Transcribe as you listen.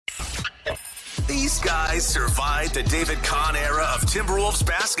These guys survived the David Kahn era of Timberwolves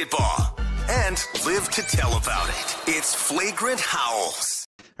basketball and live to tell about it. It's Flagrant Howls.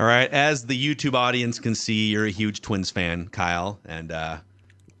 All right, as the YouTube audience can see, you're a huge Twins fan, Kyle, and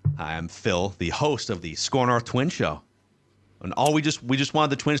I'm Phil, the host of the SKOR North Twins Show. And we just wanted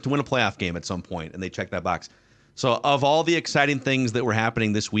the Twins to win a playoff game at some point, and they checked that box. So, of all the exciting things that were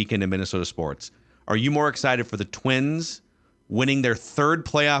happening this weekend in Minnesota sports, are you more excited for the Twins winning their third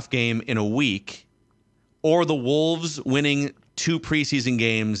playoff game in a week, or the Wolves winning 2 preseason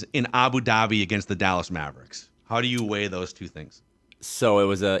games in Abu Dhabi against the Dallas Mavericks? How do you weigh those two things? So it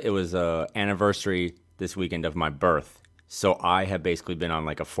was a anniversary this weekend of my birth. So I have basically been on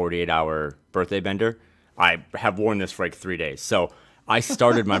like a 48-hour birthday bender. I have worn this for like 3 days. So I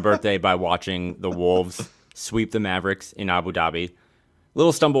started my birthday by watching the Wolves sweep the Mavericks in Abu Dhabi.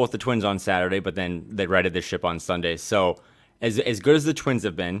 Little stumble with the Twins on Saturday, but then they righted the ship on Sunday. So as good as the Twins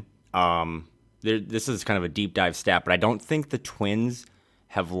have been, this is kind of a deep dive stat, but I don't think the Twins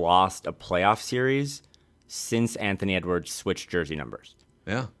have lost a playoff series since Anthony Edwards switched jersey numbers.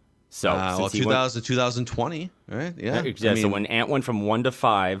 Yeah. So 2020, right? Yeah. So when Ant went from 1 to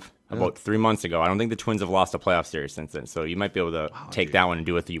 5 about 3 months ago, I don't think the Twins have lost a playoff series since then. So you might be able to take that one and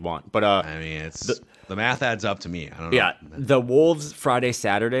do what you want. But I mean, it's the math adds up to me. I don't know. Yeah. The Wolves Friday,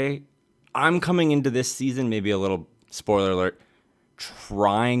 Saturday. I'm coming into this season, maybe a little spoiler alert,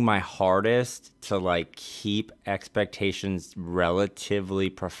 trying my hardest to like keep expectations relatively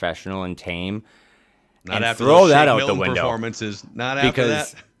professional and tame. Not and after throw those that Shake out Milton the window. Performances. Not after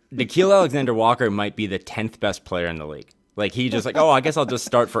Because that. Nickeil Alexander-Walker might be the 10th best player in the league. Like he just like, I guess I'll just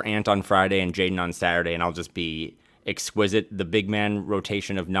start for Ant on Friday and Jaden on Saturday, and I'll just be exquisite. The big man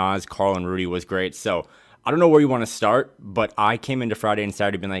rotation of Nas, Karl, and Rudy was great. So I don't know where you want to start, but I came into Friday and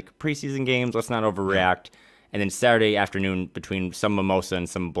Saturday being like, preseason games, let's not overreact. And then Saturday afternoon, between some mimosa and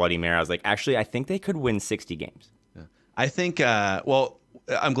some Bloody Mary, I was like, actually, I think they could win 60 games. Yeah. I think,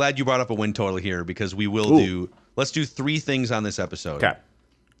 I'm glad you brought up a win total here because we will let's do 3 things on this episode. Okay.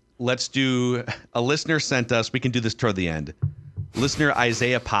 Let's do, a listener sent us, we can do this toward the end. Listener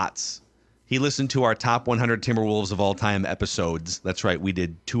Isaiah Potts, he listened to our top 100 Timberwolves of all time episodes. That's right, we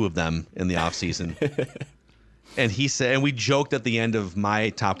did 2 of them in the offseason. And he said, and we joked at the end of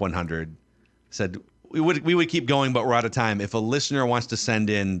my top 100, said, we would keep going, but we're out of time. If a listener wants to send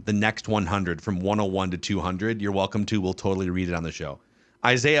in the next 100 from 101 to 200, you're welcome to. We'll totally read it on the show.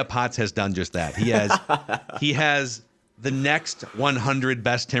 Isaiah Potts has done just that. He has the next 100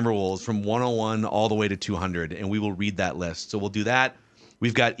 best Timberwolves from 101 all the way to 200, and we will read that list. So we'll do that.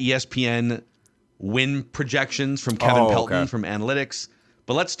 We've got ESPN win projections from Kevin Pelton from Analytics.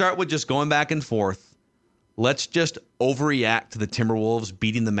 But let's start with just going back and forth. Let's just overreact to the Timberwolves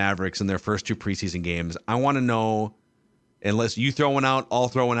beating the Mavericks in their first 2 preseason games. I want to know, unless you throw one out, I'll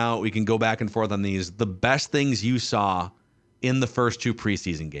throw one out. We can go back and forth on these. The best things you saw in the first 2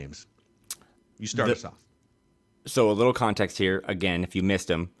 preseason games. You start us off. So a little context here. Again, if you missed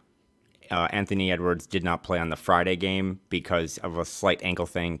him, Anthony Edwards did not play on the Friday game because of a slight ankle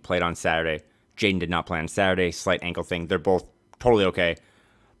thing, played on Saturday. Jaden did not play on Saturday, slight ankle thing. They're both totally okay.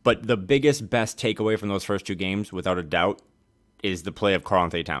 But the biggest, best takeaway from those first 2 games, without a doubt, is the play of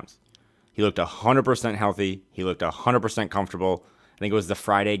Karl-Anthony Towns. He looked 100% healthy. He looked 100% comfortable. I think it was the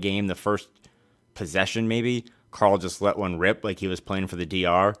Friday game, the first possession maybe. Karl just let one rip like he was playing for the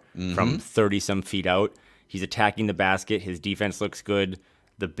DR from 30-some feet out. He's attacking the basket. His defense looks good.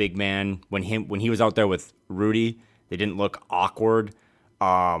 The big man, when he was out there with Rudy, they didn't look awkward.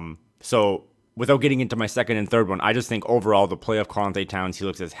 So without getting into my second and third one, I just think overall the play of Karl-Anthony Towns, he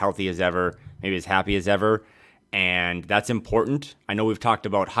looks as healthy as ever, maybe as happy as ever, and that's important. I know we've talked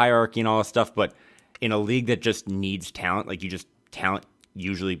about hierarchy and all this stuff, but in a league that just needs talent, talent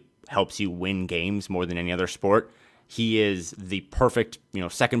usually helps you win games more than any other sport. He is the perfect,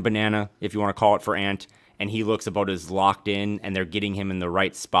 second banana, if you want to call it, for Ant, and he looks about as locked in, and they're getting him in the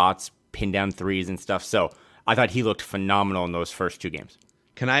right spots, pin down threes and stuff. So I thought he looked phenomenal in those first 2 games.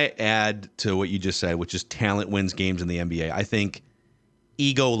 Can I add to what you just said, which is talent wins games in the NBA? I think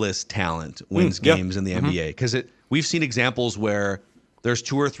egoless talent wins games in the NBA because we've seen examples where there's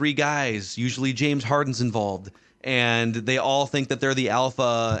 2 or 3 guys, usually James Harden's involved, and they all think that they're the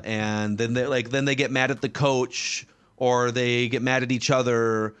alpha, and then they get mad at the coach or they get mad at each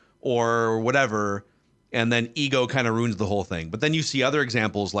other or whatever. And then ego kind of ruins the whole thing. But then you see other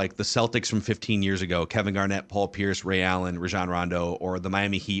examples like the Celtics from 15 years ago, Kevin Garnett, Paul Pierce, Ray Allen, Rajon Rondo, or the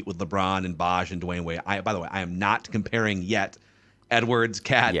Miami Heat with LeBron and Bosh and Dwayne Wade. By the way, I am not comparing yet Edwards,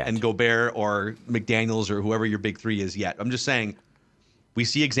 Cat, and Gobert or McDaniels or whoever your big 3 is yet. I'm just saying we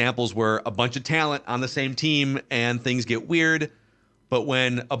see examples where a bunch of talent on the same team and things get weird. But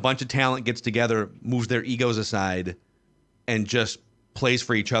when a bunch of talent gets together, moves their egos aside, and just plays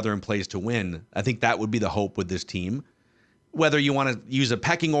for each other and plays to win, I think that would be the hope with this team. Whether you want to use a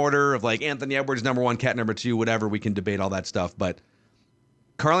pecking order of like Anthony Edwards number 1, Cat number 2, whatever, we can debate all that stuff. But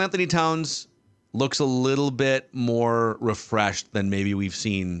Karl-Anthony Towns looks a little bit more refreshed than maybe we've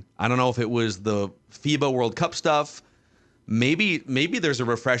seen. I don't know if it was the FIBA World Cup stuff. Maybe there's a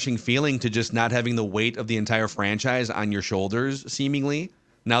refreshing feeling to just not having the weight of the entire franchise on your shoulders, seemingly,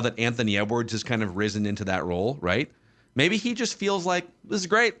 now that Anthony Edwards has kind of risen into that role, right? Maybe he just feels like, this is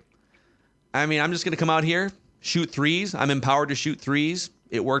great. I mean, I'm just going to come out here, shoot threes. I'm empowered to shoot threes.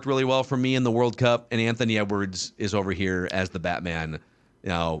 It worked really well for me in the World Cup, and Anthony Edwards is over here as the Batman. You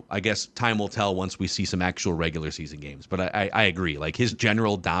know, I guess time will tell once we see some actual regular season games. But I agree. Like, his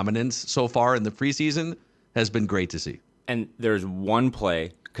general dominance so far in the preseason has been great to see. And there's one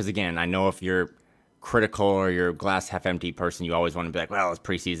play, because again, I know if you're critical or you're a glass half empty person, you always want to be like, well, it's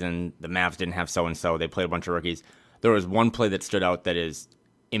preseason. The Mavs didn't have so-and-so. They played a bunch of rookies. There was one play that stood out that is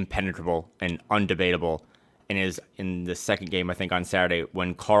impenetrable and undebatable, and is in the second game, I think, on Saturday,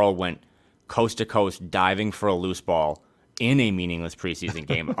 when Karl went coast to coast diving for a loose ball in a meaningless preseason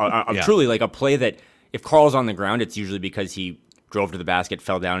game. Yeah. Truly, like a play that if Karl's on the ground, it's usually because he drove to the basket,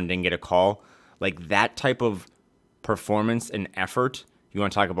 fell down, and didn't get a call. Like that type of performance and effort. You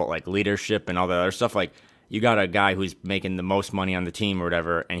want to talk about like leadership and all that other stuff. Like you got a guy who's making the most money on the team or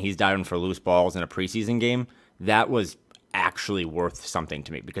whatever, and he's diving for loose balls in a preseason game. That was actually worth something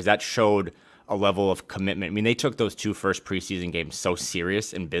to me because that showed a level of commitment. I mean, they took those 2 first preseason games so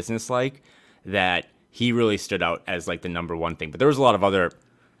serious and businesslike that he really stood out as like the number one thing. But there was a lot of other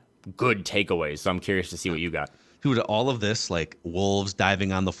good takeaways, so I'm curious to see what you got. Dude, all of this, like Wolves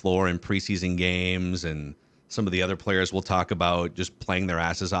diving on the floor in preseason games and some of the other players we'll talk about just playing their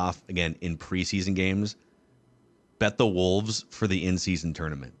asses off, again, in preseason games. Bet the Wolves for the in-season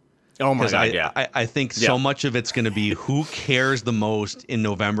tournament. Oh, my God, I think so much of it's going to be who cares the most in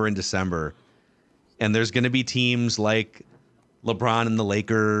November and December. And there's going to be teams like LeBron and the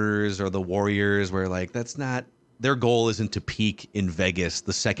Lakers or the Warriors where, like, that's not – their goal isn't to peak in Vegas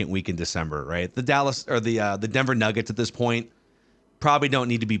the second week in December, right? The Dallas or the Denver Nuggets at this point probably don't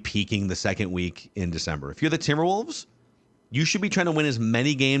need to be peaking the second week in December. If you're the Timberwolves, you should be trying to win as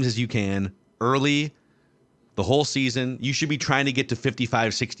many games as you can early the whole season. You should be trying to get to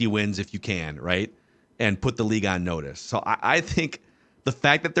 55, 60 wins if you can, right? And put the league on notice. So I think the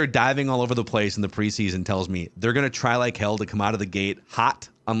fact that they're diving all over the place in the preseason tells me they're going to try like hell to come out of the gate hot,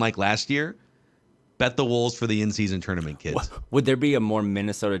 unlike last year. Bet the Wolves for the in-season tournament, kids. Would there be a more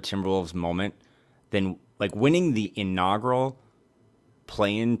Minnesota Timberwolves moment than like winning the inaugural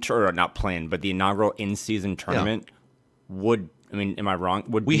the inaugural in-season tournament? Yeah. I mean, am I wrong?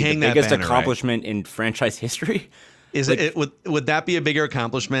 Would we be hang the biggest that banner, accomplishment in franchise history? Is like, would that be a bigger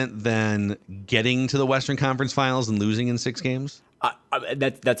accomplishment than getting to the Western Conference Finals and losing in 6 games?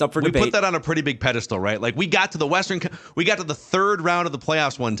 That's up for debate. We put that on a pretty big pedestal, right? Like we got to the third round of the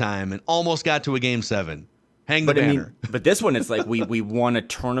playoffs one time and almost got to a Game 7. Hang the banner. I mean, but this one, it's like we won a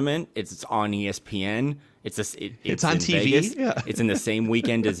tournament. It's on ESPN. It's on TV. Vegas. Yeah. It's in the same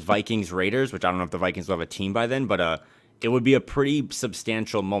weekend as Vikings Raiders, which I don't know if the Vikings will have a team by then, but it would be a pretty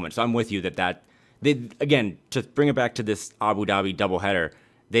substantial moment. So I'm with you that they, again, to bring it back to this Abu Dhabi doubleheader,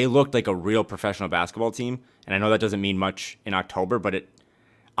 they looked like a real professional basketball team. And I know that doesn't mean much in October, but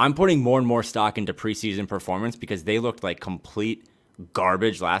I'm putting more and more stock into preseason performance because they looked like complete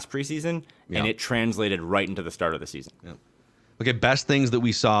garbage last preseason, and it translated right into the start of the season. Yeah. Okay, best things that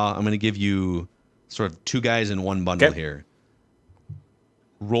we saw. I'm going to give you sort of 2 guys in one bundle here.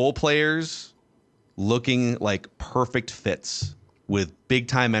 Role players looking like perfect fits with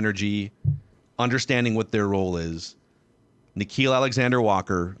big-time energy, understanding what their role is. Nickeil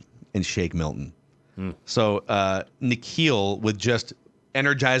Alexander-Walker and Shake Milton. So Nickeil with just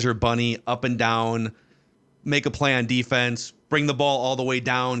Energizer Bunny up and down, make a play on defense, bring the ball all the way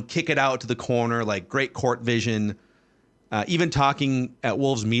down, kick it out to the corner, like great court vision. Even talking at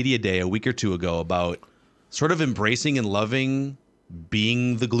Wolves Media Day a week or 2 ago about sort of embracing and loving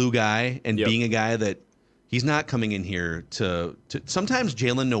being the glue guy and being a guy that he's not coming in here to sometimes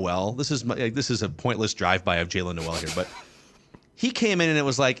Jalen Noel. This is a pointless drive-by of Jalen Noel here, but he came in and it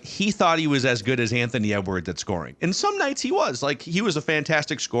was like he thought he was as good as Anthony Edwards at scoring. And some nights he was. Like, he was a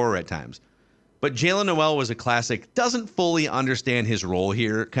fantastic scorer at times. But Jalen Noel was a classic, doesn't fully understand his role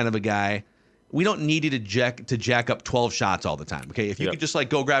here kind of a guy. We don't need you to jack up 12 shots all the time, okay? If you could just, like,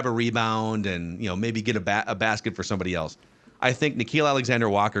 go grab a rebound and, maybe get a basket for somebody else. I think Nickeil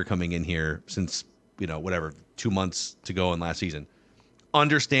Alexander-Walker coming in here since, 2 months to go in last season,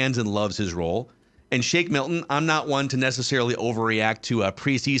 understands and loves his role. And Shake Milton, I'm not one to necessarily overreact to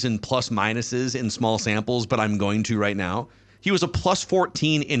preseason plus minuses in small samples, but I'm going to right now. He was a plus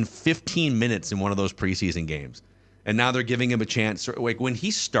 14 in 15 minutes in one of those preseason games. And now they're giving him a chance. Like when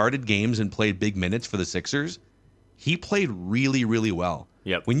he started games and played big minutes for the Sixers, he played really, really well.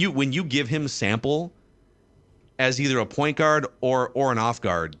 Yep. When you give him sample as either a point guard or an off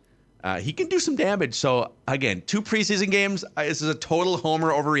guard, he can do some damage. So again, 2 preseason games. This is a total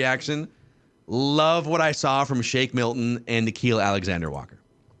homer overreaction. Love what I saw from Shake Milton and Nickeil Alexander-Walker.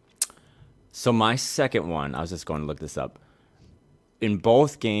 So my second one, I was just going to look this up. In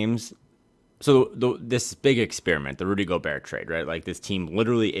both games, so this big experiment, the Rudy Gobert trade, right? Like this team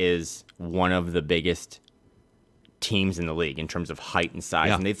literally is one of the biggest teams in the league in terms of height and size.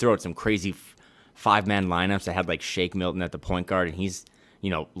 Yeah. And they throw out some crazy 5-man lineups that had like Shake Milton at the point guard, and he's,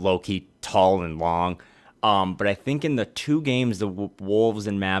 low-key tall and long. But I think in the 2 games the Wolves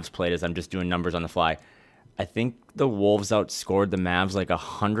and Mavs played, as I'm just doing numbers on the fly, I think the Wolves outscored the Mavs like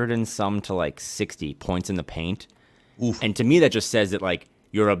 100 and some to like 60 points in the paint. Oof. And to me, that just says that like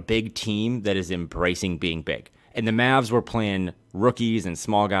you're a big team that is embracing being big. And the Mavs were playing rookies and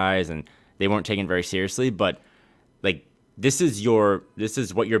small guys, and they weren't taken very seriously. But like this is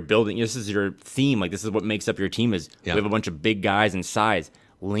what you're building. This is your theme. Like this is what makes up your team. Is we have a bunch of big guys and size.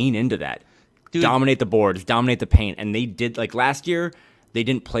 Lean into that. Dude. Dominate the boards, dominate the paint. And they did, like last year, they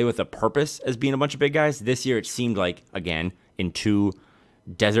didn't play with a purpose as being a bunch of big guys. This year, it seemed like, again, in 2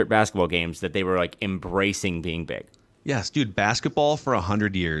 desert basketball games, that they were like embracing being big. Yes, dude, basketball for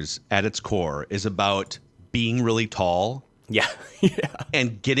 100 years at its core is about being really tall. Yeah.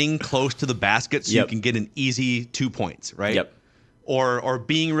 And getting close to the basket so you can get an easy 2 points, right? Yep. Or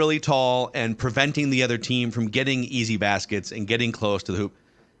being really tall and preventing the other team from getting easy baskets and getting close to the hoop.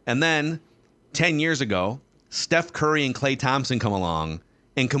 And then 10 years ago, Steph Curry and Klay Thompson come along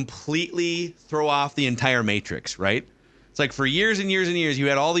and completely throw off the entire matrix, right? It's like for years and years and years, you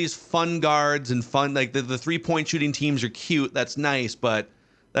had all these fun guards and fun, like the 3-point shooting teams are cute. That's nice, but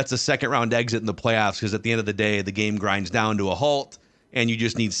that's a second round exit in the playoffs because at the end of the day, the game grinds down to a halt and you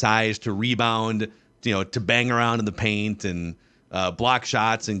just need size to rebound, to bang around in the paint and block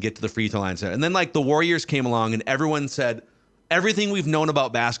shots and get to the free throw line. And then like the Warriors came along and everyone said, everything we've known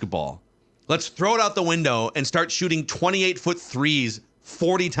about basketball, let's throw it out the window and start shooting 28-foot threes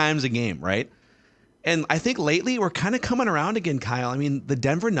 40 times a game, right? And I think lately we're kind of coming around again, Kyle. I mean, the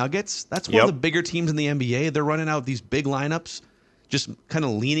Denver Nuggets, that's one of the bigger teams in the NBA. They're running out these big lineups, just kind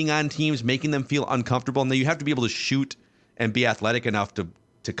of leaning on teams, making them feel uncomfortable. And then you have to be able to shoot and be athletic enough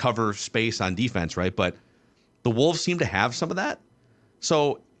to cover space on defense, right? But the Wolves seem to have some of that.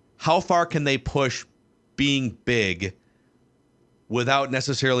 So how far can they push being big without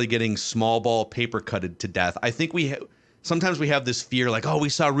necessarily getting small ball paper cutted to death? I think sometimes we have this fear like, oh, we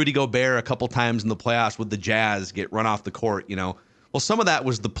saw Rudy Gobert a couple times in the playoffs with the Jazz get run off the court, Well, some of that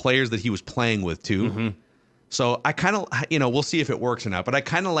was the players that he was playing with too. Mm-hmm. So I kind of, we'll see if it works or not, but I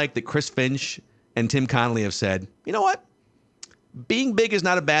kind of like that Chris Finch and Tim Connolly have said, you know what? Being big is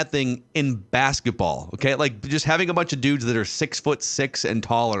not a bad thing in basketball, okay? Like just having a bunch of dudes that are 6'6" and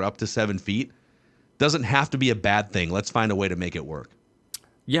taller up to 7 feet doesn't have to be a bad thing. Let's find a way to make it work.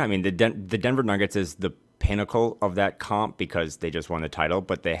 Yeah, I mean, the Denver Nuggets is the pinnacle of that comp because they just won the title,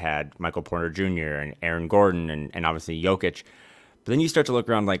 but they had Michael Porter Jr. and Aaron Gordon and obviously Jokic. But then you start to look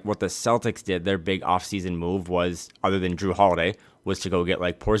around like what the Celtics did. Their big offseason move was, other than Drew Holiday, was to go get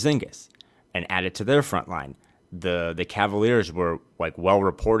like Porzingis and add it to their front line. The Cavaliers were like well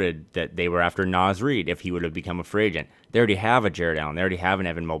reported that they were after Naz Reid if he would have become a free agent. They already have a Jared Allen. They already have an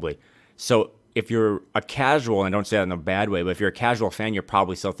Evan Mobley. So if you're a casual, and I don't say that in a bad way, but if you're a casual fan, you're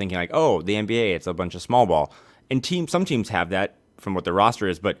probably still thinking like, oh, the NBA, it's a bunch of small ball. And some teams have that from what their roster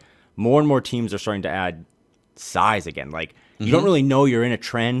is, but more and more teams are starting to add size again. Like you don't really know you're in a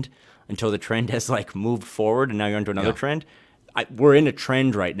trend until the trend has like moved forward and now you're into another trend. We're in a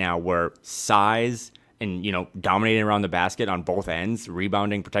trend right now where size and, dominating around the basket on both ends,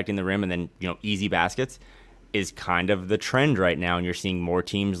 rebounding, protecting the rim, and then, easy baskets is kind of the trend right now. And you're seeing more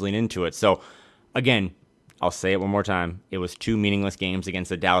teams lean into it. So again, I'll say it one more time. It was 2 meaningless games against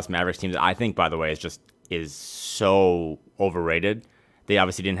the Dallas Mavericks team that I think, by the way, is so overrated. They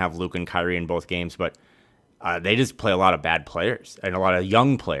obviously didn't have Luke and Kyrie in both games, but they just play a lot of bad players and a lot of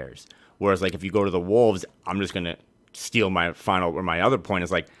young players. Whereas, like, if you go to the Wolves, I'm just going to steal my other point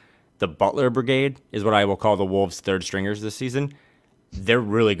is, like, the Butler Brigade is what I will call the Wolves' third stringers this season. They're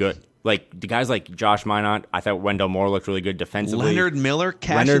really good. Like, the guys like Josh Minot, I thought Wendell Moore looked really good defensively. Leonard Miller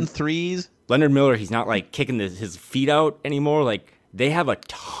cashing threes. Leonard Miller, he's not, like, kicking his feet out anymore. Like, they have a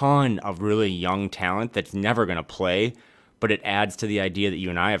ton of really young talent that's never going to play, but it adds to the idea that you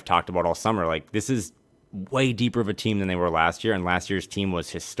and I have talked about all summer. Like, this is way deeper of a team than they were last year, and last year's team was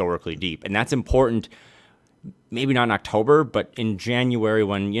historically deep. And that's important, maybe not in October, but in January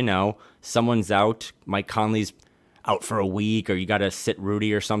when, someone's out, Mike Conley's out for a week, or you got to sit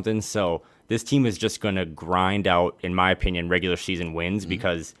Rudy or something. So this team is just going to grind out, in my opinion, regular season wins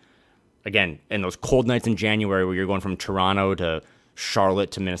because, again, in those cold nights in January where you're going from Toronto to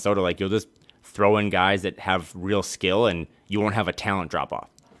Charlotte to Minnesota, like, you'll just throw in guys that have real skill and you won't have a talent drop off.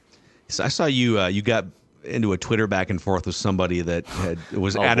 So I saw you got into a Twitter back and forth with somebody that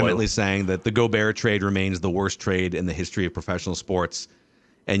was adamantly saying that the Gobert trade remains the worst trade in the history of professional sports.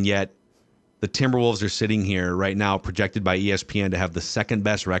 And yet the Timberwolves are sitting here right now projected by ESPN to have the second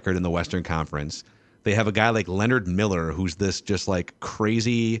best record in the Western Conference. They have a guy like Leonard Miller, who's this just like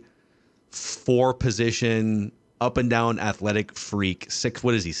crazy 4-position up and down athletic freak.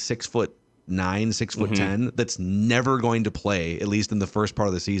 What is he? 6'9", 6'10", that's never going to play, at least in the first part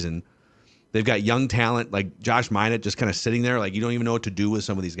of the season. They've got young talent like Josh Minott just kind of sitting there like you don't even know what to do with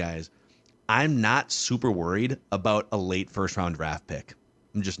some of these guys. I'm not super worried about a late first-round draft pick.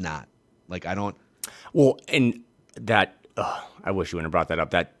 I'm just not. Like, I don't. Well, and that, I wish you wouldn't have brought that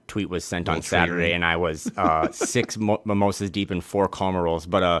up. That tweet was sent on Saturday, and I was 6 mimosas deep in 4 Calmer rolls.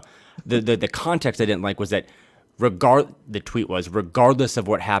 But the context I didn't like was that the tweet was, regardless of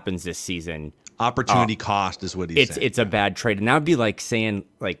what happens this season, opportunity cost is what he's saying. It's a bad trade. And that would be like saying,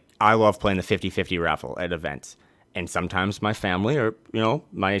 like, I love playing the 50-50 raffle at events. And sometimes my family or,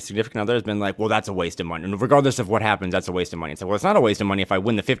 my significant other has been like, well, that's a waste of money. And regardless of what happens, that's a waste of money. And so, well, it's not a waste of money if I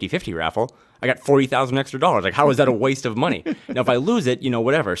win the 50-50 raffle. I got $40,000 extra dollars. Like, how is that a waste of money? Now, if I lose it,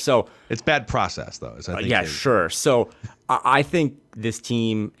 whatever. So it's bad process, though. Yeah, sure. So I think this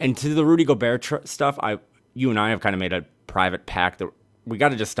team, and to the Rudy Gobert stuff, you and I have kind of made a private pact that we got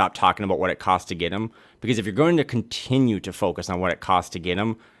to just stop talking about what it costs to get him. Because if you're going to continue to focus on what it costs to get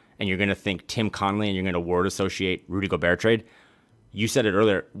him, and you're going to think Tim Connelly and you're going to word associate Rudy Gobert trade, you said it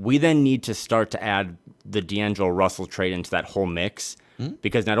earlier, we then need to start to add the D'Angelo Russell trade into that whole mix.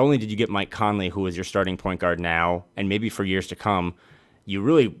 Because not only did you get Mike Conley, who is your starting point guard now, and maybe for years to come, you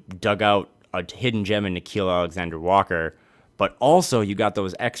really dug out a hidden gem in Nickeil Alexander-Walker, but also you got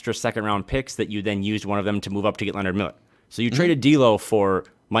those extra second-round picks that you then used one of them to move up to get Leonard Miller. So you traded D'Lo for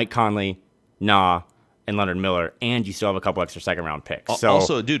Mike Conley, and Leonard Miller, and you still have a couple extra second-round picks. So,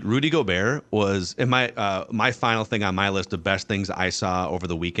 also, dude, Rudy Gobert was in my final thing on my list of best things I saw over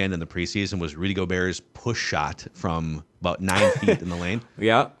the weekend in the preseason was Rudy Gobert's push shot from about 9 feet in the lane.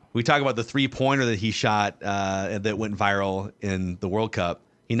 Yeah. We talk about the three-pointer that he shot that went viral in the World Cup.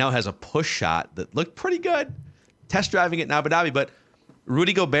 He now has a push shot that looked pretty good. Test driving it in Abu Dhabi, but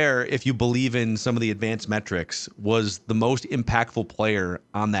Rudy Gobert, if you believe in some of the advanced metrics, was the most impactful player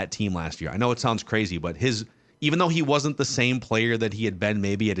on that team last year. I know it sounds crazy, but even though he wasn't the same player that he had been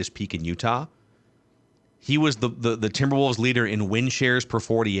maybe at his peak in Utah, he was the Timberwolves leader in win shares per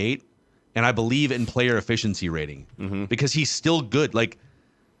 48, and I believe in player efficiency rating because he's still good. Like,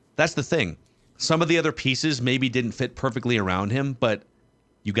 that's the thing. Some of the other pieces maybe didn't fit perfectly around him, but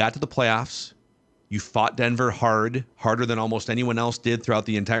you got to the playoffs. You fought Denver harder than almost anyone else did throughout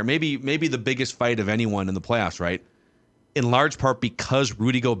the entire, maybe the biggest fight of anyone in the playoffs, right? In large part because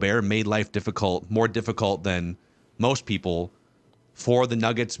Rudy Gobert made life more difficult than most people for the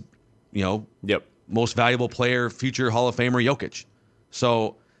Nuggets, most valuable player, future Hall of Famer, Jokic.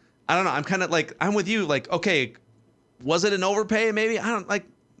 So, I don't know. I'm kind of like, I'm with you. Like, okay, was it an overpay? Maybe.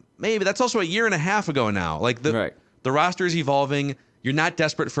 Maybe. That's also a year and a half ago now. Like, the roster is evolving. You're not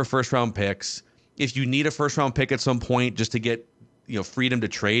desperate for first-round picks. If you need a first-round pick at some point just to get freedom to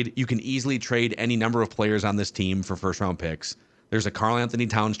trade, you can easily trade any number of players on this team for first-round picks. There's a Karl-Anthony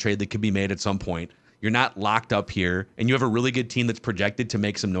Towns trade that could be made at some point. You're not locked up here, and you have a really good team that's projected to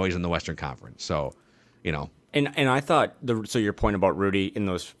make some noise in the Western Conference. So, And I thought, so your point about Rudy in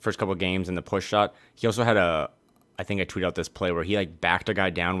those first couple of games and the push shot, he also had I think I tweeted out this play where he backed a guy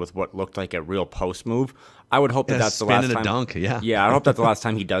down with what looked like a real post move. I would hope that's the last time. A dunk, yeah. Yeah, I hope that's the last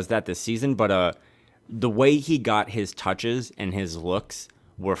time he does that this season. But the way he got his touches and his looks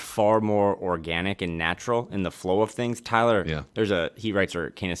were far more organic and natural in the flow of things. Tyler, he writes for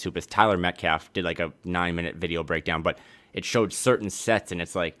Canis Hoopus. Tyler Metcalf did like a 9-minute video breakdown, but it showed certain sets, and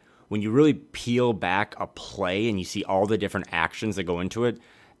it's like when you really peel back a play and you see all the different actions that go into it,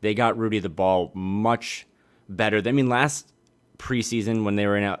 they got Rudy the ball much better. Last preseason when they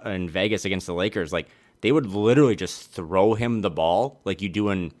were in Vegas against the Lakers, like they would literally just throw him the ball like you do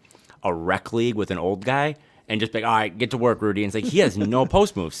in a rec league with an old guy and just be like, all right, get to work, Rudy. And it's like he has no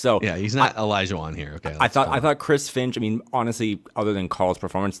post moves. So yeah, he's not Elijah Wan here. Okay, I thought Chris Finch. Honestly, other than Carl's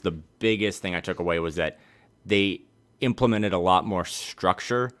performance, the biggest thing I took away was that implemented a lot more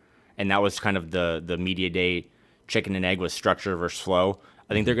structure, and that was kind of the media day chicken and egg was structure versus flow.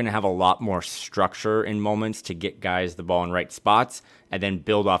 I think they're going to have a lot more structure in moments to get guys the ball in right spots and then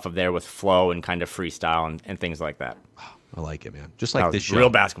build off of there with flow and kind of freestyle and things like that. I like it, man. Just like this show. Real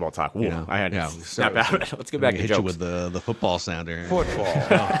basketball talk. Ooh, You know, I had yeah, to snap out of it. Let's get back to hit jokes. you with the football sounder. Football. Figure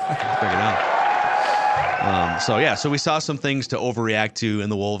it out. So we saw some things to overreact to in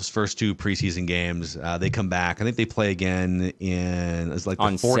the Wolves' first 2 preseason games. They come back. I think they play again on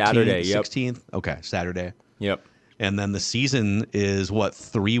 14th, Saturday, 16th. Okay, Saturday. Yep. And then the season is,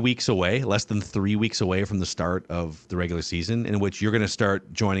 3 weeks away, less than 3 weeks away from the start of the regular season, in which you're going to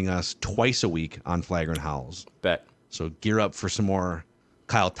start joining us twice a week on Flagrant Howls. Bet. So gear up for some more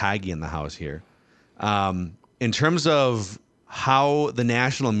Kyle Theige in the house here. In terms of how the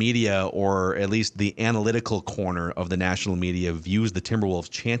national media, or at least the analytical corner of the national media, views the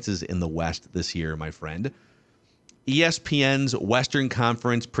Timberwolves' chances in the West this year, my friend, ESPN's Western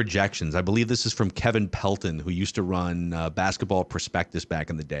Conference projections. I believe this is from Kevin Pelton, who used to run Basketball Prospectus back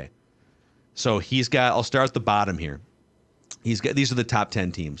in the day. So he's got, I'll start at the bottom here. These are the top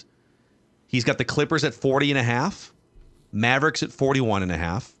 10 teams. He's got the Clippers at 40.5, Mavericks at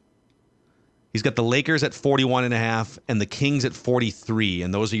 41.5. He's got the Lakers at 41.5 and the Kings at 43,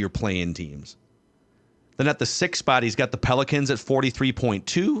 and those are your play-in teams. Then at the 6th spot, he's got the Pelicans at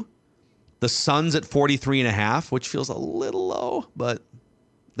 43.2. The Suns at 43.5, which feels a little low, but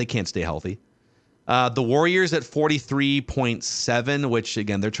they can't stay healthy. The Warriors at 43.7, which,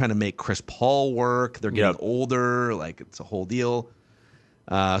 again, they're trying to make Chris Paul work. They're getting older. Like, it's a whole deal.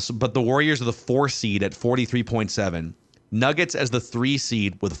 But the Warriors are the 4 seed at 43.7. Nuggets as the 3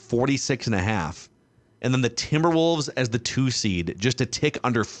 seed with 46.5. And then the Timberwolves as the 2 seed, just a tick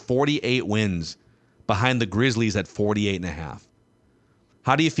under 48 wins behind the Grizzlies at 48.5.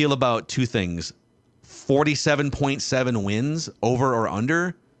 How do you feel about 2 things? 47.7 wins, over or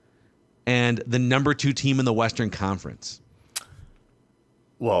under, and the number 2 team in the Western Conference?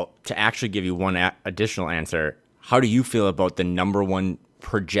 Well, to actually give you one additional answer, how do you feel about the number 1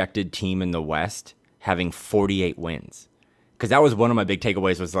 projected team in the West having 48 wins? Because that was one of my big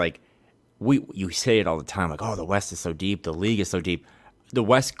takeaways was like, you say it all the time, like, oh, the West is so deep, the league is so deep. The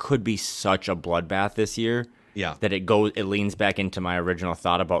West could be such a bloodbath this year. Yeah, that it leans back into my original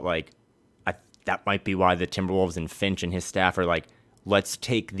thought about like, that might be why the Timberwolves and Finch and his staff are like, let's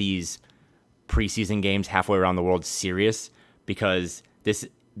take these preseason games halfway around the world serious, because the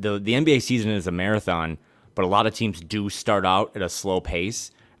NBA season is a marathon, but a lot of teams do start out at a slow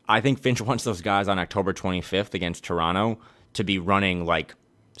pace. I think Finch wants those guys on October 25th against Toronto to be running like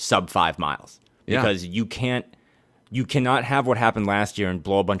sub 5 miles, because you cannot have what happened last year and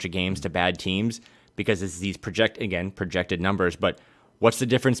blow a bunch of games to bad teams. Because it's these projected numbers. But what's the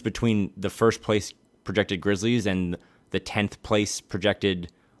difference between the first place projected Grizzlies and the 10th place projected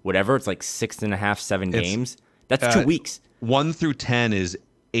whatever? It's like 6.5, 7 games. That's 2 weeks. 1 through 10 is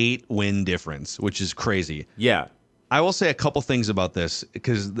 8 win difference, which is crazy. Yeah. I will say a couple things about this,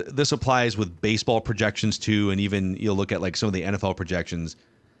 because this applies with baseball projections too, and even you'll look at like some of the NFL projections.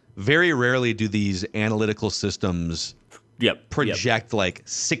 Very rarely do these analytical systems project like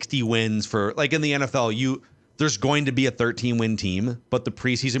 60 wins for, like in the NFL, there's going to be a 13-win team, but the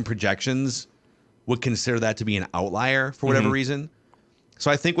preseason projections would consider that to be an outlier for whatever reason. So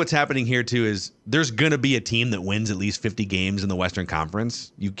I think what's happening here too is there's going to be a team that wins at least 50 games in the Western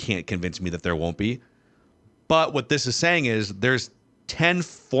Conference. You can't convince me that there won't be. But what this is saying is there's 10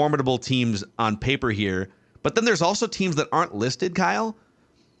 formidable teams on paper here, but then there's also teams that aren't listed, Kyle.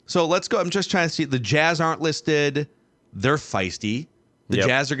 So let's go. I'm just trying to see. The Jazz aren't listed. They're feisty. The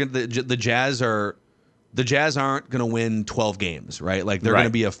Jazz are going. The Jazz aren't going to win 12 games, right? Like they're going to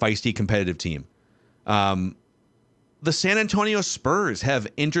be a feisty, competitive team. The San Antonio Spurs have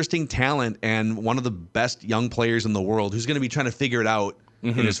interesting talent and one of the best young players in the world who's going to be trying to figure it out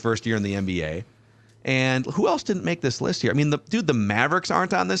in his first year in the NBA. And who else didn't make this list here? I mean, the Mavericks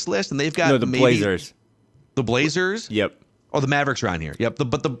aren't on this list, and they've got Blazers. The Blazers. Yep. Oh, the Mavericks are on here. Yep.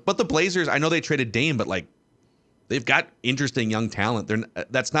 But the Blazers, I know they traded Dame, but like they've got interesting young talent.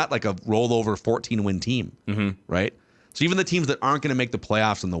 That's not like a rollover 14-win team, right? So even the teams that aren't going to make the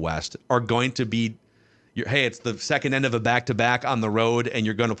playoffs in the West are going to be, hey, it's the second end of a back-to-back on the road, and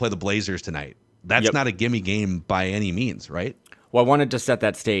you're going to play the Blazers tonight. That's not a gimme game by any means, right? Well, I wanted to set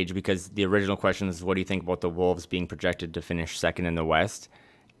that stage because the original question is, what do you think about the Wolves being projected to finish second in the West?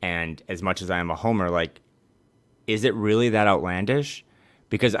 And as much as I am a homer, like, is it really that outlandish?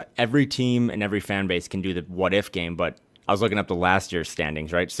 Because every team and every fan base can do the what-if game, but I was looking up the last year's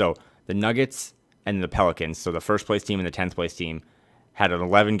standings, right? So the Nuggets and the Pelicans, so the first-place team and the 10th-place team, had an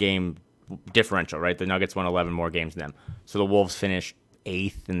 11-game differential, right? The Nuggets won 11 more games than them. So the Wolves finished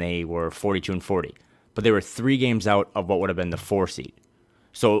 8th, and they were 42-40. But they were 3 games out of what would have been the 4 seed.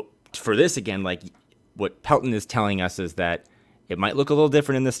 So for this, again, like what Pelton is telling us is that it might look a little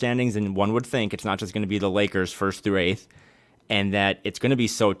different in the standings than one would think. It's not just going to be the Lakers 1st through 8th, and that it's going to be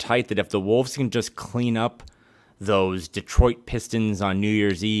so tight that if the Wolves can just clean up those Detroit Pistons on New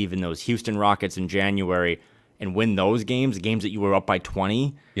Year's Eve and those Houston Rockets in January and win those games that you were up by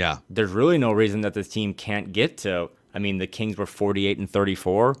 20, there's really no reason that this team can't get to. I mean, the Kings were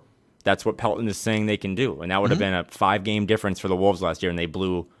 48-34. That's what Pelton is saying they can do, and that would have been a 5-game difference for the Wolves last year, and they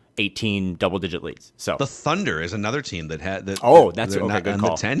blew 18 double-digit leads. So the Thunder is another team that had that. That's okay, not good on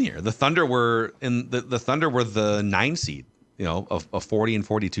call. The 10 here. The Thunder were the 9 seed, a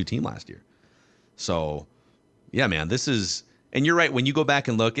 40-42 team last year. So, yeah, man, this is. And you're right. When you go back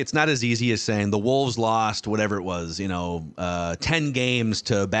and look, it's not as easy as saying the Wolves lost whatever it was. 10 games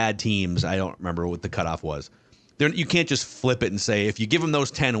to bad teams. I don't remember what the cutoff was. You can't just flip it and say if you give them those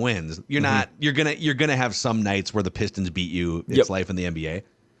 10 wins, you're not. You're gonna have some nights where the Pistons beat you. It's life in the NBA.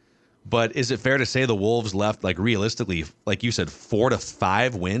 But is it fair to say the Wolves left, like realistically, like you said, 4 to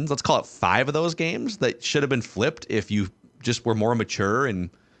 5 wins? Let's call it 5 of those games that should have been flipped if you just were more mature and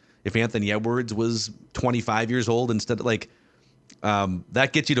if Anthony Edwards was 25 years old instead of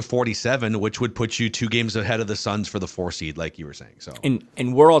that gets you to 47, which would put you 2 games ahead of the Suns for the 4 seed, like you were saying. So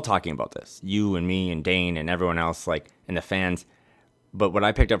and we're all talking about this, you and me and Dane and everyone else, and the fans. But what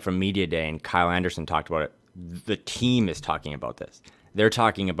I picked up from Media Day, and Kyle Anderson talked about it, the team is talking about this. They're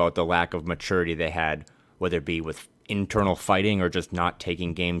talking about the lack of maturity they had, whether it be with internal fighting or just not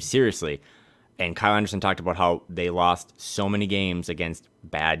taking games seriously. And Kyle Anderson talked about how they lost so many games against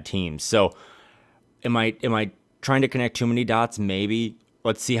bad teams. So am I trying to connect too many dots? Maybe.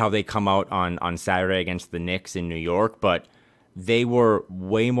 Let's see how they come out on Saturday against the Knicks in New York. But they were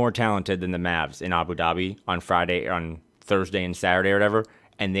way more talented than the Mavs in Abu Dhabi on Thursday and Saturday or whatever.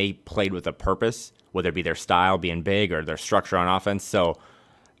 And they played with a purpose, whether it be their style being big or their structure on offense. So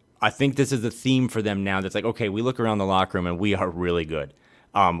I think this is the theme for them now. That's like, okay, we look around the locker room and we are really good.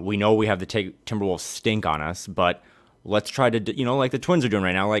 We know we have the Timberwolves stink on us, but let's try to, like the Twins are doing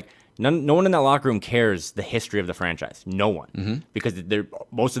right now. Like no one in that locker room cares the history of the franchise. No one, because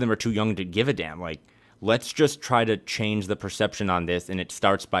most of them are too young to give a damn. Like, let's just try to change the perception on this, and it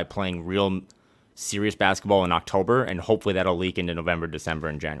starts by playing real serious basketball in October, and hopefully that'll leak into November, December,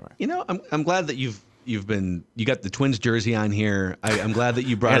 and January. I'm glad that you got the Twins jersey on here. I'm glad that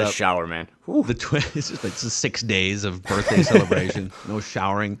you brought I had up a shower, man. The Twins. It's 6 days of birthday celebration. No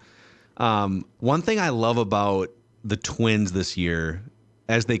showering. One thing I love about the Twins this year,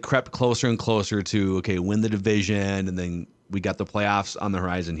 as they crept closer and closer to win the division, and then we got the playoffs on the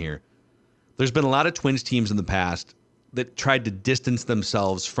horizon here. There's been a lot of Twins teams in the past that tried to distance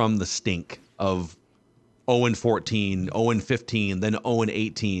themselves from the stink of 0-14, 0-15, then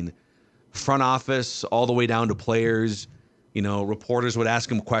 0-18. Front office all the way down to players. Reporters would ask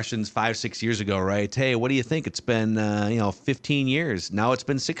them questions 5-6 years ago, right? Hey, what do you think? It's been 15 years. Now it's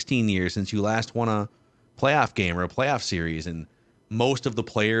been 16 years since you last won a playoff game or a playoff series, and most of the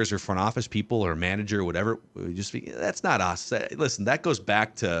players or front office people or manager or whatever that's not us. Listen, that goes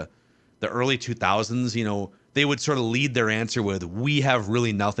back to the early 2000s. They would sort of lead their answer with, we have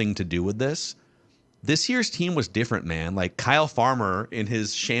really nothing to do with this. This year's team was different, man. Like Kyle Farmer in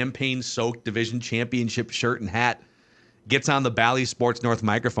his champagne-soaked division championship shirt and hat gets on the Bally Sports North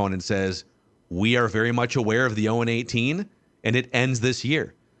microphone and says, we are very much aware of the 0-18, and it ends this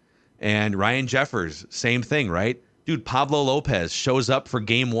year. And Ryan Jeffers, same thing, right? Dude, Pablo Lopez shows up for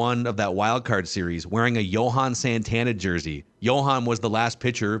game 1 of that wild card series wearing a Johan Santana jersey. Johan was the last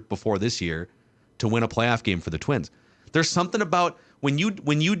pitcher before this year to win a playoff game for the Twins. There's something about when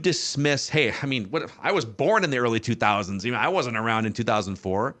you dismiss, hey, I was born in the early 2000s. I wasn't around in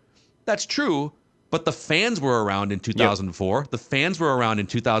 2004. That's true, but the fans were around in 2004. Yep. The fans were around in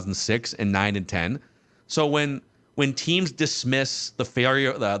 2006 and 9 and 10. So when teams dismiss the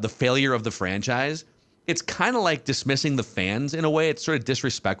failure of the franchise, it's kind of like dismissing the fans in a way. It's sort of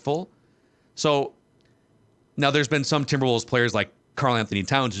disrespectful. So now there's been some Timberwolves players like Karl-Anthony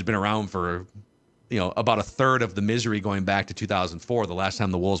Towns who's been around for about a third of the misery going back to 2004, the last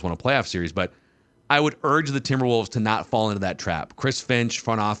time the Wolves won a playoff series. But I would urge the Timberwolves to not fall into that trap. Chris Finch,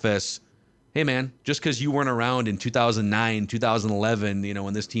 front office, hey, man, just because you weren't around in 2009, 2011,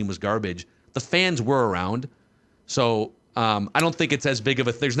 when this team was garbage, the fans were around. So I don't think it's as big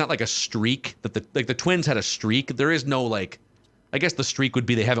of there's not like a streak that the Twins had a streak. There is no I guess the streak would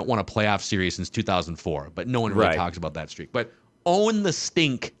be they haven't won a playoff series since 2004, but no one really talks about that streak. But own the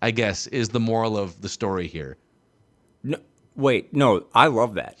stink, I guess, is the moral of the story here. No, wait, no, I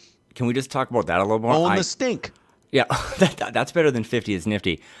love that. can we just talk about that a little more? Own the stink. Yeah, that's better than 50 is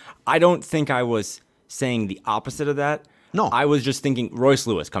nifty. I don't think I was saying the opposite of that. No. I was just thinking Royce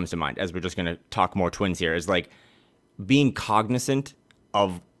Lewis comes to mind as we're just going to talk more Twins here, is like being cognizant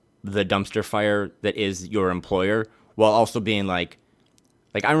of the dumpster fire that is your employer while also being like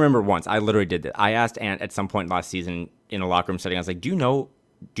I remember once I literally did that. I asked Ant at some point last season in a locker room setting, I was like, do you know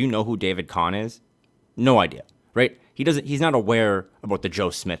who David Kahn is? No idea, right? He's not aware about the Joe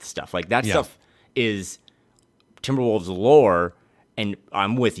Smith stuff. Like that stuff is Timberwolves lore, and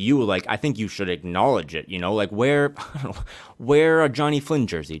I'm with you. Like, I think you should acknowledge it, like wear a Johnny Flynn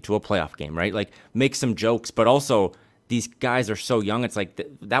jersey to a playoff game, right? Like make some jokes, but also these guys are so young. It's like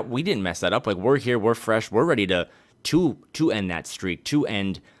that we didn't mess that up. Like we're here, we're fresh, we're ready to end that streak, to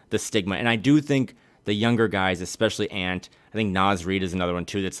end the stigma. And I do think the younger guys, especially Ant, I think Naz Reid is another one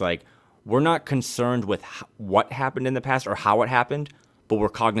too, that's like, we're not concerned with what happened in the past or how it happened, but we're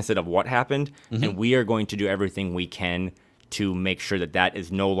cognizant of what happened, and we are going to do everything we can to make sure that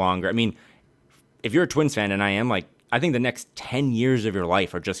is no longer. I mean, if you're a Twins fan, and I am, like, I think the next 10 years of your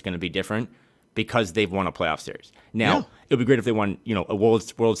life are just going to be different because they've won a playoff series. Now, it would be great if they won, a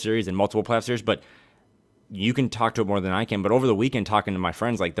World Series and multiple playoff series, but you can talk to it more than I can. But over the weekend, talking to my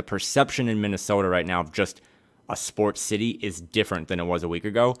friends, like the perception in Minnesota right now of just a sports city is different than it was a week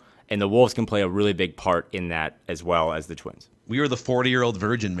ago, and the Wolves can play a really big part in that as well as the Twins. We were the 40-year-old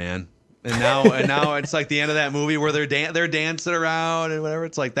virgin, man. And now it's like the end of that movie where they're dancing around and whatever.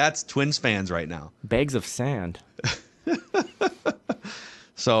 It's like that's Twins fans right now. Bags of sand.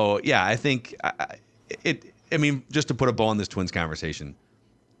 So yeah, I think I mean, just to put a bow on this Twins conversation,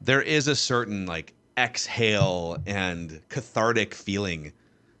 there is a certain like exhale and cathartic feeling.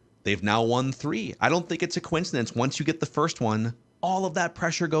 They've now won 3. I don't think it's a coincidence. Once you get the first one, all of that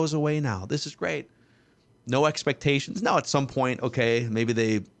pressure goes away now. This is great. No expectations. Now at some point, okay, maybe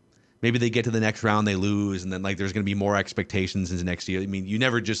they get to the next round, they lose, and then like there's going to be more expectations into next year. I mean, you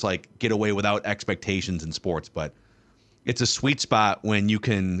never just like get away without expectations in sports, but it's a sweet spot when you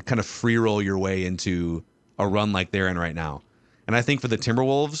can kind of free roll your way into a run like they're in right now. And I think for the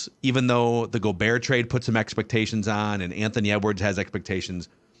Timberwolves, even though the Gobert trade put some expectations on and Anthony Edwards has expectations,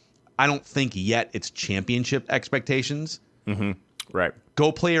 I don't think yet it's championship expectations. Mm-hmm. Right.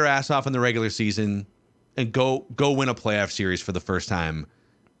 Go play your ass off in the regular season and go win a playoff series for the first time.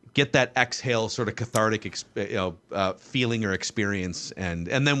 Get that exhale, sort of cathartic feeling or experience, and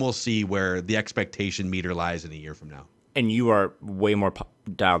then we'll see where the expectation meter lies in a year from now. And you are way more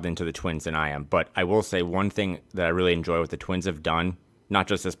dialed into the Twins than I am. But I will say one thing that I really enjoy what the Twins have done, not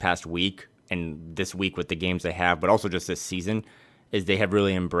just this past week and this week with the games they have, but also just this season, is they have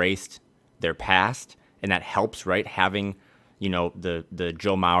really embraced their past. And that helps, right? Having, the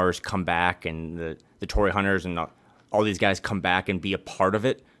Joe Mauers come back and the Torrey Hunters and all these guys come back and be a part of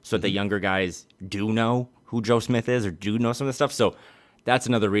it so that the younger guys do know who Joe Smith is or do know some of the stuff. So that's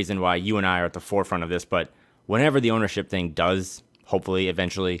another reason why you and I are at the forefront of this. But whenever the ownership thing does hopefully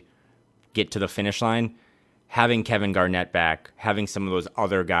eventually get to the finish line, having Kevin Garnett back, having some of those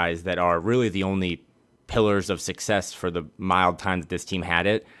other guys that are really the only pillars of success for the mild time that this team had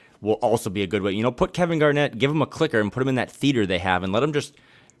it, will also be a good way. Put Kevin Garnett, give him a clicker and put him in that theater they have and let him just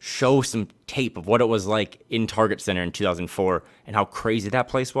show some tape of what it was like in Target Center in 2004 and how crazy that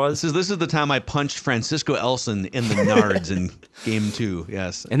place was. This is the time I punched Francisco Elson in the nards in Game 2.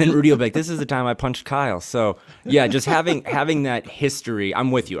 Yes, and then Rudy will be like, "This is the time I punched Kyle." So yeah, just having that history.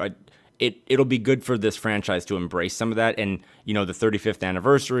 I'm with you. It'll be good for this franchise to embrace some of that, and the 35th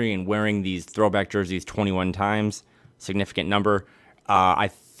anniversary and wearing these throwback jerseys 21 times, significant number. I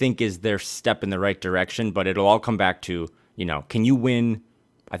think is their step in the right direction, but it'll all come back to can you win?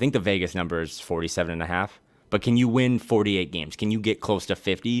 I think the Vegas number is 47.5, but can you win 48 games? Can you get close to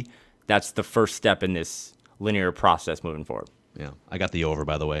 50? That's the first step in this linear process moving forward. Yeah, I got the over,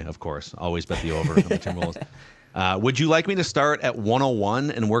 by the way, of course. Always bet the over on the Timberwolves. Would you like me to start at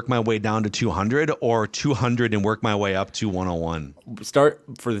 101 and work my way down to 200, or 200 and work my way up to 101?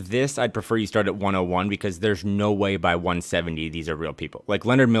 For this, I'd prefer you start at 101 because there's no way by 170 these are real people. Like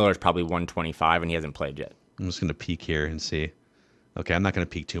Leonard Miller is probably 125 and he hasn't played yet. I'm just going to peek here and see. Okay, I'm not going to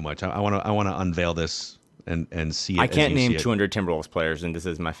peek too much. I want to unveil this and see it. I can't name 200 Timberwolves players, and this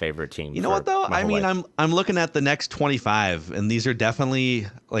is my favorite team. You know what though? I mean, I'm looking at the next 25, and these are definitely,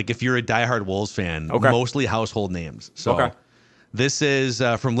 like, if you're a diehard Wolves fan, mostly household names. So this is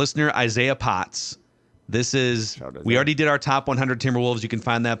from listener Isaiah Potts. We already did our top 100 Timberwolves. You can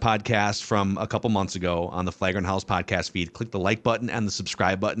find that podcast from a couple months ago on the Flagrant House podcast feed. Click the like button and the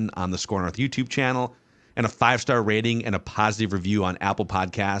subscribe button on the SKOR North YouTube channel, and a 5-star rating and a positive review on Apple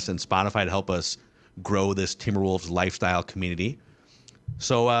Podcasts and Spotify to help us grow this Timberwolves lifestyle community.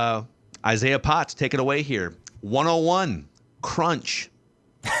 So Isaiah Potts, take it away here. 101, crunch.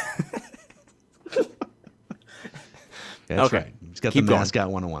 That's Okay. right. He's got Keep the going. mascot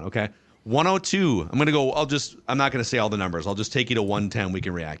 101. Okay. 102. I'm going to go. I'm not going to say all the numbers. I'll just take you to 110. We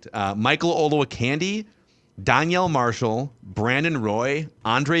can react. Michael Olowokandi, Danielle Marshall, Brandon Roy,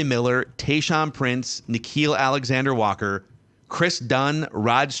 Andre Miller, Tayshaun Prince, Nickeil Alexander-Walker, Chris Dunn,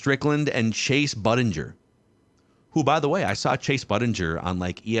 Rod Strickland, and Chase Budinger. Who, by the way, I saw Chase Budinger on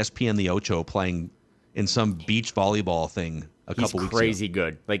like ESPN The Ocho playing in some beach volleyball thing a couple weeks ago. He's crazy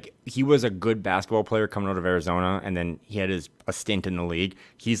good. Like, he was a good basketball player coming out of Arizona, and then he had a stint in the league.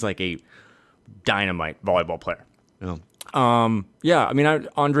 He's like a dynamite volleyball player. Yeah. Yeah, I mean,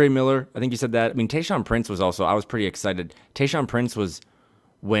 Andre Miller, I think you said that. I mean, Tayshaun Prince was also, I was pretty excited. Tayshaun Prince was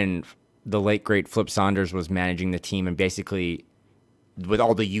when the late, great Flip Saunders was managing the team, and basically, with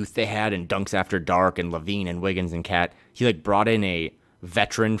all the youth they had and Dunks After Dark and Levine and Wiggins and Cat, he like brought in a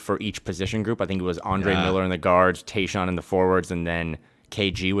veteran for each position group. I think it was Andre Miller in the guards, Tayshaun in the forwards, and then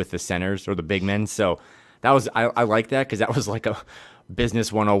KG with the centers or the big men. So that was, I like that because that was like a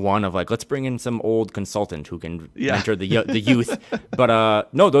business 101 of like, let's bring in some old consultant who can mentor the youth.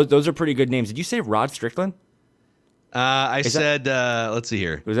 But no, those are pretty good names. Did you say Rod Strickland? I said, let's see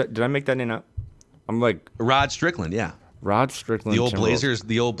here. Did I make that name up? I'm like Rod Strickland, yeah. Rod Strickland.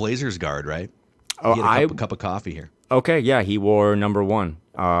 The old Blazers guard, right? Oh, he had a cup of coffee here. Okay, yeah, he wore number 1.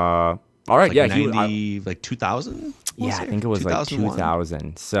 All right, like yeah, 90, like 2000. Yeah, I think it was like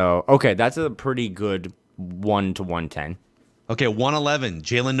 2000. So okay, that's a pretty good 1 to 110. Okay, 111.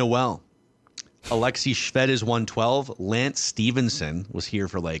 Jalen Noel, Alexi Shved is 112. Lance Stevenson was here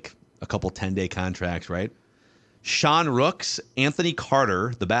for like a couple 10-day contracts, right? Sean Rooks, Anthony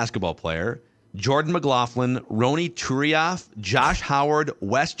Carter, the basketball player, Jordan McLaughlin, Roni Turioff, Josh Howard,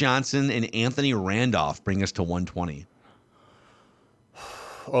 Wes Johnson, and Anthony Randolph bring us to 120.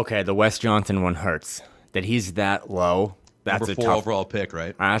 Okay, the Wes Johnson one hurts. That he's that low. That's Number a 4 tough overall pick,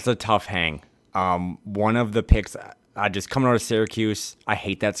 right? That's a tough hang. One of the picks, just coming out of Syracuse, I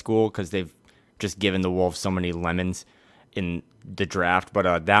hate that school because they've just given the Wolves so many lemons in the draft.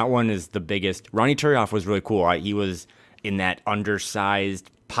 But that one is the biggest. Ronnie Turioff was really cool. He was in that undersized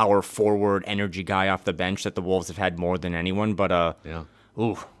power forward energy guy off the bench that the Wolves have had more than anyone. But yeah.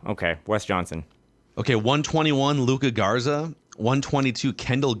 Ooh, okay, Wes Johnson. Okay, 121, Luka Garza. 122,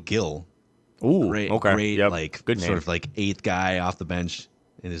 Kendall Gill. Ooh, great, okay. Great, Yep. like Good name. sort of like 8th guy off the bench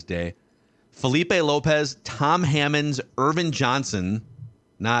in his day. Felipe Lopez, Tom Hammonds, Irvin Johnson,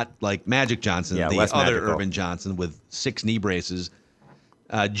 not like Magic Johnson, the less other magical. Irvin Johnson with 6 knee braces.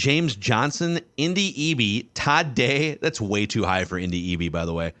 James Johnson, Indy Eby, Todd Day. That's way too high for Indy Eby, by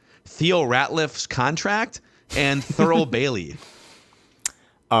the way. Theo Ratliff's contract, and Thurl Bailey.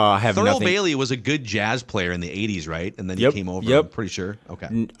 I have Thurl nothing. Bailey was a good jazz player in the 80s, right? And then he came over, I'm pretty sure.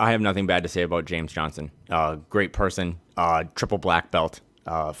 Okay. I have nothing bad to say about James Johnson. Great person, triple black belt,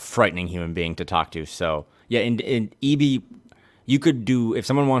 frightening human being to talk to. So, yeah, in EB, you could do, if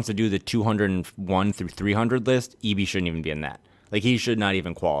someone wants to do the 201 through 300 list, EB shouldn't even be in that. Like, he should not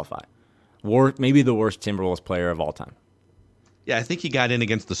even qualify. Maybe the worst Timberwolves player of all time. Yeah, I think he got in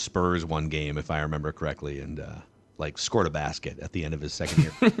against the Spurs one game, if I remember correctly, and like scored a basket at the end of his second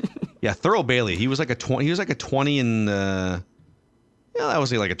year. Yeah, Thurl Bailey. He was like a 20. He was like a 20 and that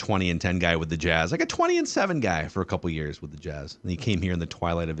was like a 20 and 10 guy with the Jazz, like a 20 and 7 guy for a couple years with the Jazz. And he came here in the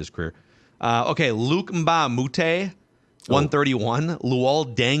twilight of his career. Okay, Luke Mbamute, 131,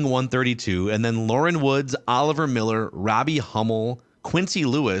 Luol Deng, 132, and then Lauren Woods, Oliver Miller, Robbie Hummel, Quincy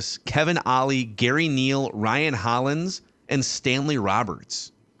Lewis, Kevin Ollie, Gary Neal, Ryan Hollins, and Stanley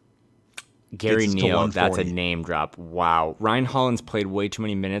Roberts. Gary Neal, that's a name drop. Wow. Ryan Hollins played way too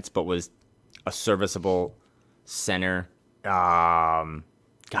many minutes, but was a serviceable center. God,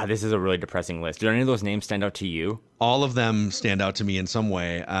 this is a really depressing list. Do any of those names stand out to you? All of them stand out to me in some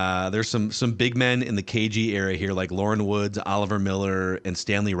way. There's some big men in the KG era here, like Lauren Woods, Oliver Miller, and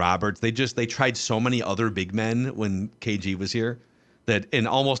Stanley Roberts. They tried so many other big men when KG was here that in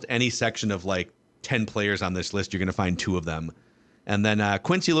almost any section of like 10 players on this list, you're going to find 2 of them. And then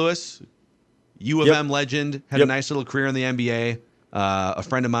Quincy Lewis, U of M legend, had a nice little career in the NBA. A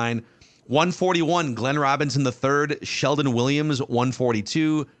friend of mine. 141, Glenn Robinson III, Sheldon Williams,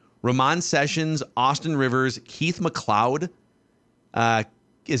 142, Ramon Sessions, Austin Rivers, Keith McLeod.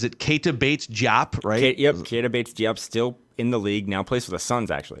 Is it Keita Bates-Diop, right? Keita Bates-Diop still in the league, now plays for the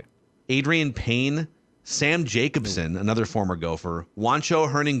Suns, actually. Adrian Payne, Sam Jacobson, another former Gopher, Juancho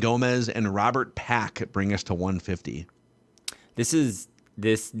Hernan Gomez, and Robert Pack bring us to 150. This is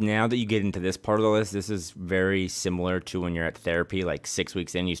this, now that you get into this part of the list, this is very similar to when you're at therapy, like 6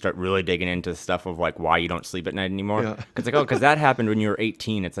 weeks in, you start really digging into stuff of like why you don't sleep at night anymore. Yeah. It's like, because that happened when you were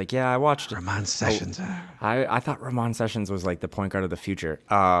 18. It's like, yeah, I watched Ramon Sessions. I thought Ramon Sessions was like the point guard of the future.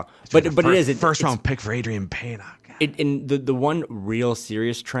 But it is first round pick for Adrian Payne. And the one real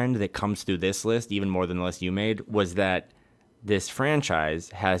serious trend that comes through this list, even more than the list you made, was that this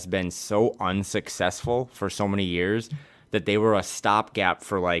franchise has been so unsuccessful for so many years that they were a stopgap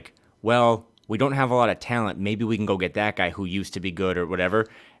for like, well, we don't have a lot of talent. Maybe we can go get that guy who used to be good or whatever.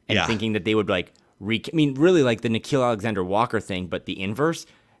 And thinking that they would like, really like the Nickeil Alexander-Walker thing, but the inverse.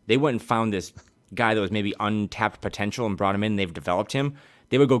 They went and found this guy that was maybe untapped potential and brought him in. And they've developed him.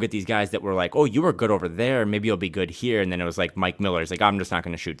 They would go get these guys that were like, oh, you were good over there. Maybe you'll be good here. And then it was like Mike Miller. It's like, I'm just not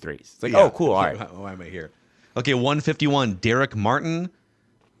going to shoot threes. It's like, oh, cool. All right. Why am I here? Okay, 151, Derek Martin,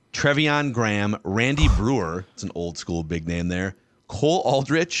 Trevion Graham, Randy Brewer, it's an old school big name there, Cole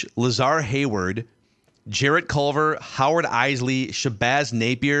Aldrich, Lazar Hayward, Jarrett Culver, Howard Isley, Shabazz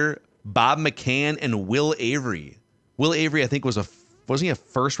Napier, Bob McCann, and Will Avery. Will Avery, I think, wasn't he a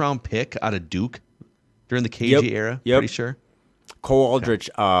first-round pick out of Duke during the KG era? Yep. Pretty sure. Cole Aldrich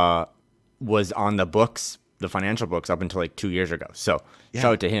was on the books, the financial books, up until like 2 years ago. So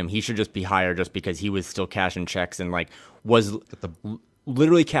shout out to him. He should just be hired just because he was still cashing checks and like was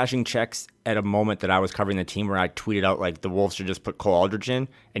literally cashing checks at a moment that I was covering the team where I tweeted out like the Wolves should just put Cole Aldrich in,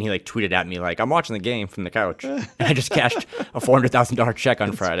 and he like tweeted at me like, I'm watching the game from the couch. And I just cashed a $400,000 check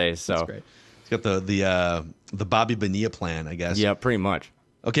on Friday. So that's great. He's got the Bobby Bonilla plan, I guess. Yeah, pretty much.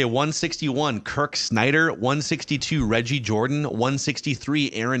 Okay, 161, Kirk Snyder, 162, Reggie Jordan,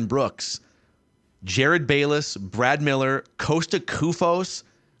 163, Aaron Brooks, Jared Bayless, Brad Miller, Costa Kufos,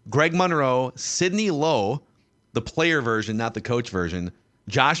 Greg Monroe, Sidney Lowe, the player version, not the coach version,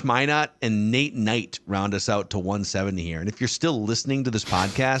 Josh Minot, and Nate Knight round us out to 170 here. And if you're still listening to this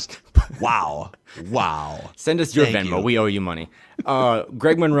podcast, wow. Send us your Venmo. We owe you money.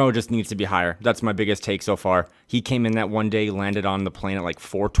 Greg Monroe just needs to be higher. That's my biggest take so far. He came in that one day, landed on the plane at like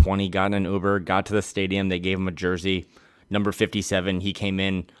 4:20, got in an Uber, got to the stadium. They gave him a jersey, number 57. He came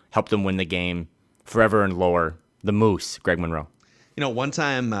in, helped them win the game. Forever and lower. The Moose, Greg Monroe. You know, one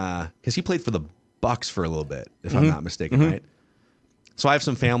time, because he played for the Bucks for a little bit, if I'm not mistaken, right? So I have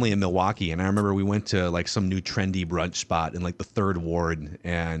some family in Milwaukee, and I remember we went to like some new trendy brunch spot in like the 3rd Ward,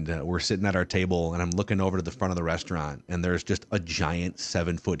 and we're sitting at our table, and I'm looking over to the front of the restaurant, and there's just a giant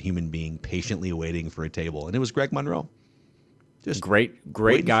 7-foot human being patiently waiting for a table, and it was Greg Monroe. Just great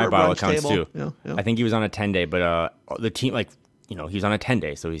guy by all accounts too. Yeah. I think he was on a 10-day, but the team, like, you know, he's on a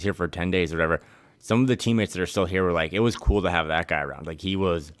 10-day, so he's here for 10 days or whatever. Some of the teammates that are still here were like, it was cool to have that guy around. Like, he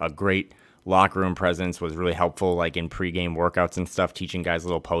was a great locker room presence, was really helpful, like in pregame workouts and stuff, teaching guys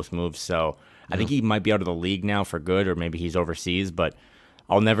little post moves. So I think he might be out of the league now for good, or maybe he's overseas, but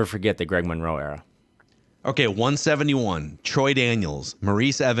I'll never forget the Greg Monroe era. Okay, 171, Troy Daniels,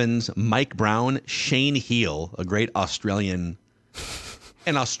 Maurice Evans, Mike Brown, Shane Heel, a great Australian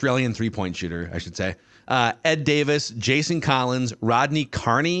three-point shooter, I should say, Ed Davis, Jason Collins, Rodney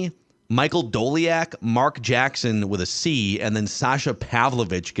Carney, Michael Doliak, Mark Jackson with a C, and then Sasha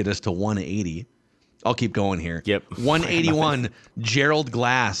Pavlovich get us to 180. I'll keep going here. Yep. 181, Gerald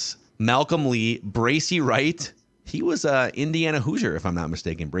Glass, Malcolm Lee, Bracy Wright. He was Indiana Hoosier, if I'm not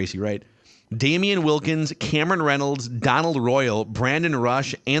mistaken, Bracy Wright. Damian Wilkins, Cameron Reynolds, Donald Royal, Brandon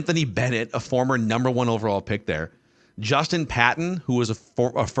Rush, Anthony Bennett, a former #1 overall pick there. Justin Patton, who was a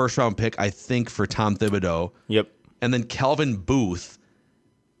first-round pick, I think, for Tom Thibodeau. Yep. And then Kelvin Booth.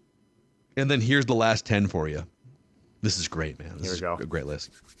 And then here's the last 10 for you. This is great, man. This is a great list.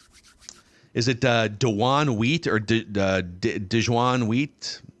 Is it DeJuan Wheat or DeJuan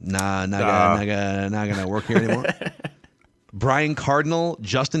Wheat? Not gonna work here anymore. Brian Cardinal,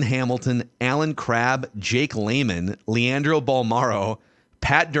 Justin Hamilton, Alan Crabb, Jake Lehman, Leandro Balmaro,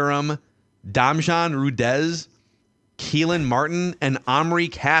 Pat Durham, Damjan Rudez, Keelan Martin, and Omri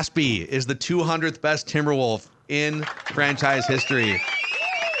Caspi is the 200th best Timberwolf in franchise history.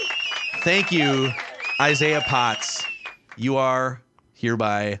 Thank you, Isaiah Potts. You are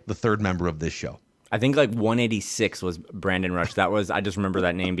hereby the 3rd member of this show. I think like 186 was Brandon Rush. I just remember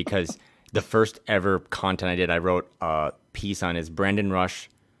that name because the first ever content I did, I wrote a piece on is Brandon Rush,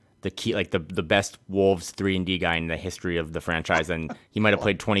 the best Wolves 3-and-D guy in the history of the franchise. And he might have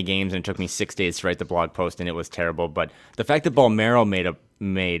played 20 games, and it took me 6 days to write the blog post, and it was terrible. But the fact that Balmero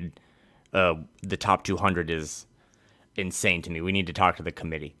made the top 200 is insane to me. We need to talk to the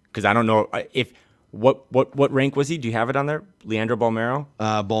committee. Because I don't know if what rank was he? Do you have it on there? Leandro Balmero?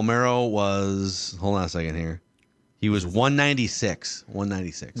 Balmero was, hold on a second here. He was 196.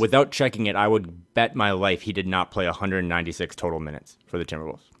 196. Without checking it, I would bet my life he did not play 196 total minutes for the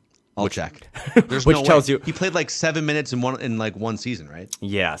Timberwolves. I'll check. There's which no tells way. you He played like 7 minutes in one season, right?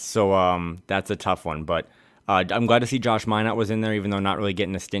 Yeah, so that's a tough one. But I'm glad to see Josh Minott was in there, even though not really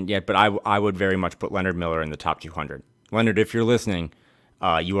getting a stint yet. But I would very much put Leonard Miller in the top 200. Leonard, if you're listening,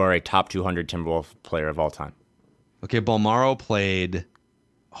 you are a top 200 Timberwolves player of all time. Okay, Bolmaro played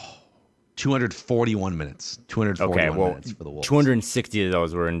 241 minutes. 241 minutes for the Wolves. 260 of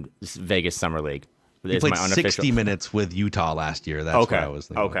those were in Vegas Summer League. He played 60 minutes with Utah last year. That's what I was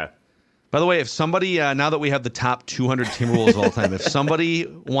thinking. Okay. By the way, if somebody, now that we have the top 200 Timberwolves of all time, if somebody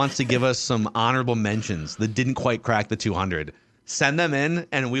wants to give us some honorable mentions that didn't quite crack the 200, send them in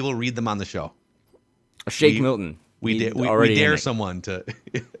and we will read them on the show. Shake Milton. We dare someone to.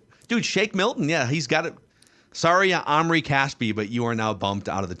 Dude, Shake Milton, yeah, he's got it. Sorry, Omri Caspi, but you are now bumped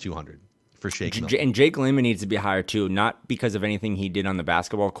out of the 200 for Shake Milton. And Jake Layman needs to be higher too, not because of anything he did on the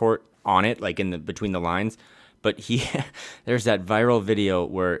basketball court on it, like between the lines. But there's that viral video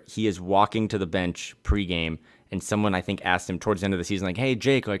where he is walking to the bench pregame, and someone I think asked him towards the end of the season, like, "Hey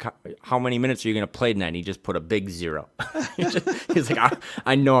Jake, like how many minutes are you going to play tonight?" And he just put a big 0. He's like,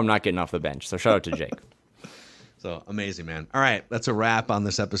 "I know I'm not getting off the bench." So shout out to Jake. So amazing, man. All right, that's a wrap on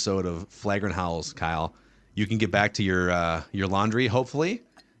this episode of Flagrant Howls, Kyle. You can get back to your laundry hopefully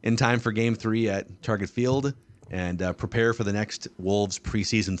in time for Game 3 at Target Field. And prepare for the next Wolves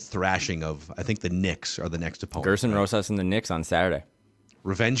preseason thrashing of, I think the Knicks are the next opponent. Gerson Rosas and the Knicks on Saturday.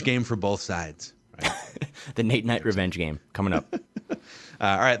 Revenge game for both sides. Right? The Nate Night revenge game coming up.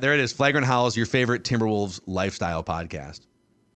 All right, there it is. Flagrant Howls, your favorite Timberwolves lifestyle podcast.